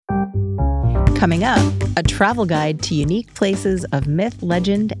Coming up, a travel guide to unique places of myth,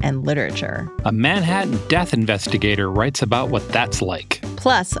 legend, and literature. A Manhattan death investigator writes about what that's like.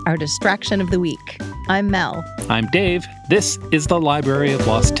 Plus, our distraction of the week. I'm Mel. I'm Dave. This is the Library of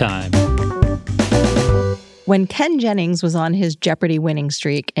Lost Time. When Ken Jennings was on his Jeopardy winning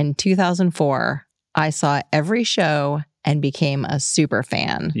streak in 2004, I saw every show and became a super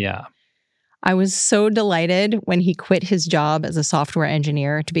fan. Yeah. I was so delighted when he quit his job as a software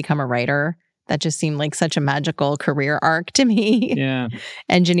engineer to become a writer. That just seemed like such a magical career arc to me. Yeah.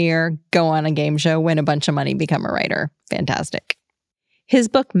 Engineer, go on a game show, win a bunch of money, become a writer. Fantastic. His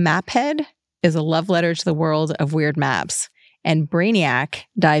book, Maphead, is a love letter to the world of weird maps. And Brainiac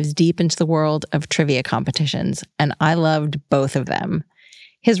dives deep into the world of trivia competitions. And I loved both of them.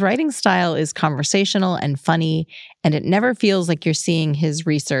 His writing style is conversational and funny, and it never feels like you're seeing his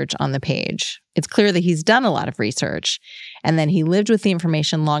research on the page. It's clear that he's done a lot of research, and then he lived with the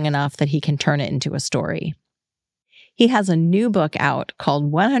information long enough that he can turn it into a story. He has a new book out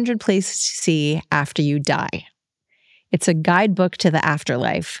called 100 Places to See After You Die. It's a guidebook to the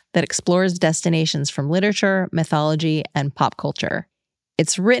afterlife that explores destinations from literature, mythology, and pop culture.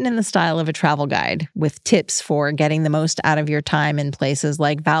 It's written in the style of a travel guide with tips for getting the most out of your time in places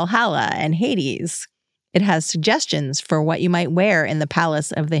like Valhalla and Hades. It has suggestions for what you might wear in the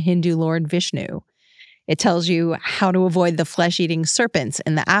palace of the Hindu Lord Vishnu. It tells you how to avoid the flesh-eating serpents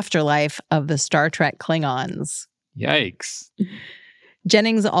in the afterlife of the Star Trek Klingons. Yikes.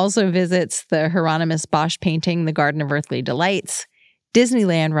 Jennings also visits the Hieronymus Bosch painting, The Garden of Earthly Delights,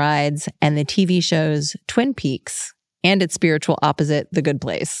 Disneyland rides, and the TV shows Twin Peaks, and its spiritual opposite, The Good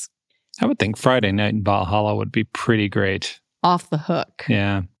Place. I would think Friday Night in Valhalla would be pretty great. Off the hook.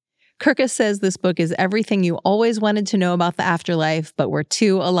 Yeah. Kirkus says this book is everything you always wanted to know about the afterlife, but were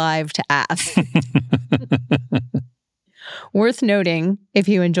too alive to ask. Worth noting, if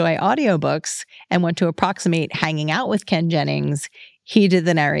you enjoy audiobooks and want to approximate hanging out with Ken Jennings, he did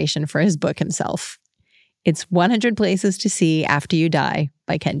the narration for his book himself. It's 100 Places to See After You Die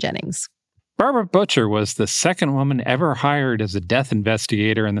by Ken Jennings. Barbara Butcher was the second woman ever hired as a death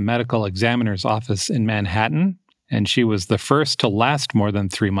investigator in the medical examiner's office in Manhattan, and she was the first to last more than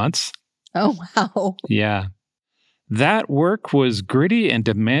 3 months. Oh, wow. Yeah. That work was gritty and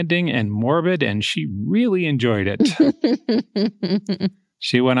demanding and morbid, and she really enjoyed it.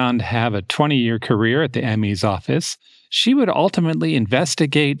 She went on to have a 20-year career at the Emmys office. She would ultimately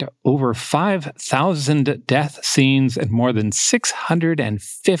investigate over 5,000 death scenes and more than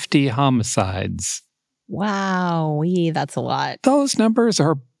 650 homicides. Wow, that's a lot. Those numbers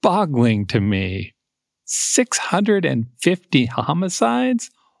are boggling to me. 650 homicides?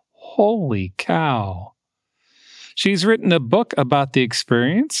 Holy cow. She's written a book about the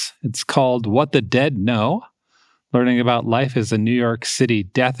experience. It's called What the Dead Know, learning about life as a New York City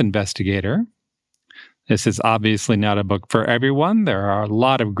death investigator. This is obviously not a book for everyone. There are a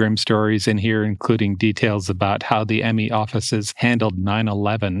lot of grim stories in here, including details about how the Emmy offices handled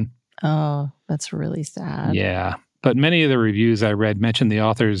 9/11. Oh, that's really sad. Yeah. But many of the reviews I read mentioned the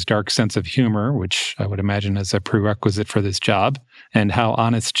author's dark sense of humor, which I would imagine is a prerequisite for this job, and how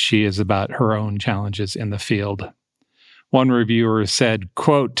honest she is about her own challenges in the field. One reviewer said,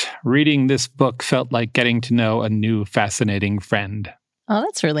 quote, "Reading this book felt like getting to know a new fascinating friend." Oh,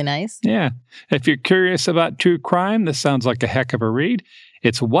 that's really nice. Yeah. If you're curious about true crime, this sounds like a heck of a read.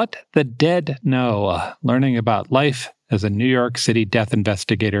 It's What the Dead Know, learning about life as a New York City death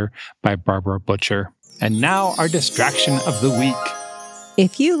investigator by Barbara Butcher. And now our distraction of the week.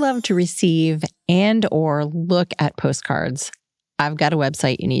 If you love to receive and or look at postcards, I've got a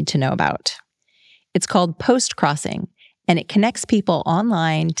website you need to know about. It's called Postcrossing, and it connects people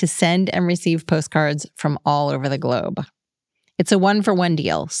online to send and receive postcards from all over the globe. It's a one-for-one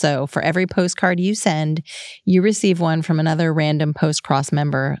deal, so for every postcard you send, you receive one from another random Postcross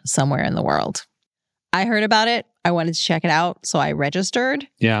member somewhere in the world. I heard about it. I wanted to check it out, so I registered.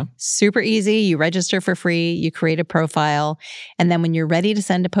 Yeah. Super easy. You register for free. You create a profile. And then when you're ready to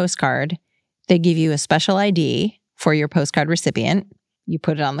send a postcard, they give you a special ID for your postcard recipient. You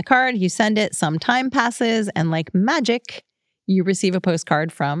put it on the card, you send it, some time passes, and like magic, you receive a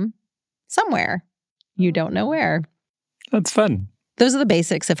postcard from somewhere. You don't know where. That's fun. Those are the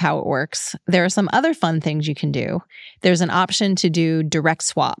basics of how it works. There are some other fun things you can do. There's an option to do direct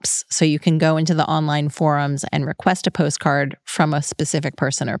swaps, so you can go into the online forums and request a postcard from a specific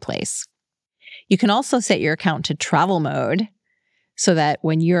person or place. You can also set your account to travel mode so that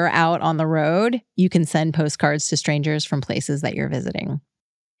when you're out on the road, you can send postcards to strangers from places that you're visiting.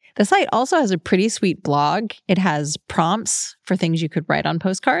 The site also has a pretty sweet blog. It has prompts for things you could write on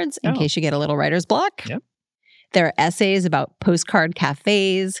postcards in case you get a little writer's block. Yep. There are essays about postcard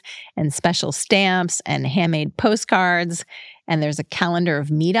cafes and special stamps and handmade postcards. And there's a calendar of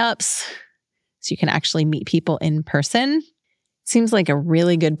meetups, so you can actually meet people in person. Seems like a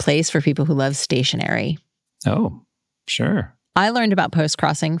really good place for people who love stationery. Oh, sure. I learned about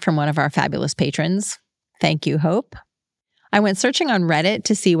postcrossing from one of our fabulous patrons. Thank you, Hope. I went searching on Reddit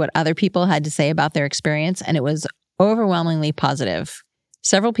to see what other people had to say about their experience, and it was overwhelmingly positive.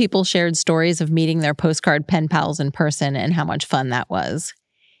 Several people shared stories of meeting their postcard pen pals in person and how much fun that was,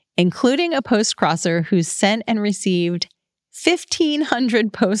 including a postcrosser who sent and received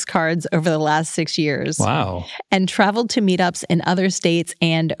 1,500 postcards over the last 6 years. Wow. And traveled to meetups in other states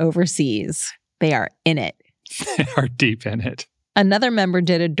and overseas. They are in it. They are deep in it. Another member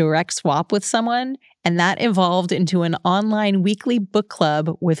did a direct swap with someone, and that evolved into an online weekly book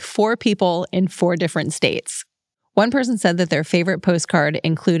club with 4 people in 4 different states. One person said that their favorite postcard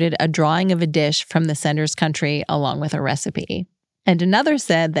included a drawing of a dish from the sender's country along with a recipe. And another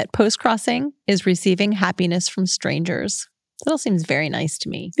said that postcrossing is receiving happiness from strangers. That all seems very nice to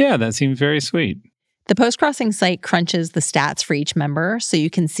me. Yeah, that seems very sweet. The postcrossing site crunches the stats for each member, so you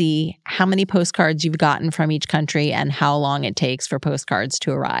can see how many postcards you've gotten from each country and how long it takes for postcards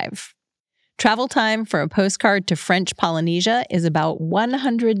to arrive. Travel time for a postcard to French Polynesia is about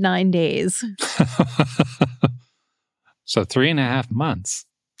 109 days. So 3.5 months.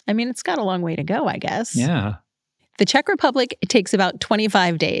 I mean, it's got a long way to go, I guess. Yeah. The Czech Republic, it takes about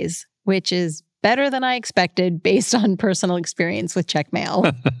 25 days, which is better than I expected based on personal experience with Czech mail.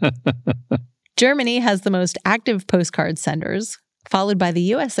 Germany has the most active postcard senders, followed by the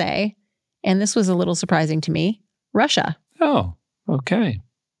USA, and this was a little surprising to me, Russia. Oh, okay.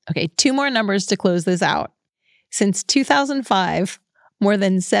 Okay, 2 more numbers to close this out. Since 2005, more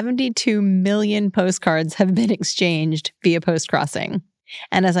than 72 million postcards have been exchanged via postcrossing.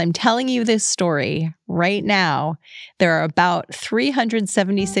 And as I'm telling you this story right now, there are about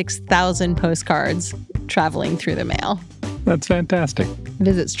 376,000 postcards traveling through the mail. That's fantastic.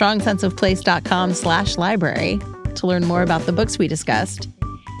 Visit strongsenseofplace.com/library to learn more about the books we discussed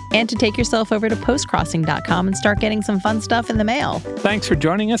and to take yourself over to postcrossing.com and start getting some fun stuff in the mail. Thanks for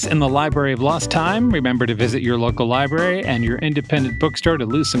joining us in the Library of Lost Time. Remember to visit your local library and your independent bookstore to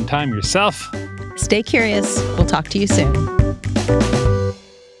lose some time yourself. Stay curious. We'll talk to you soon.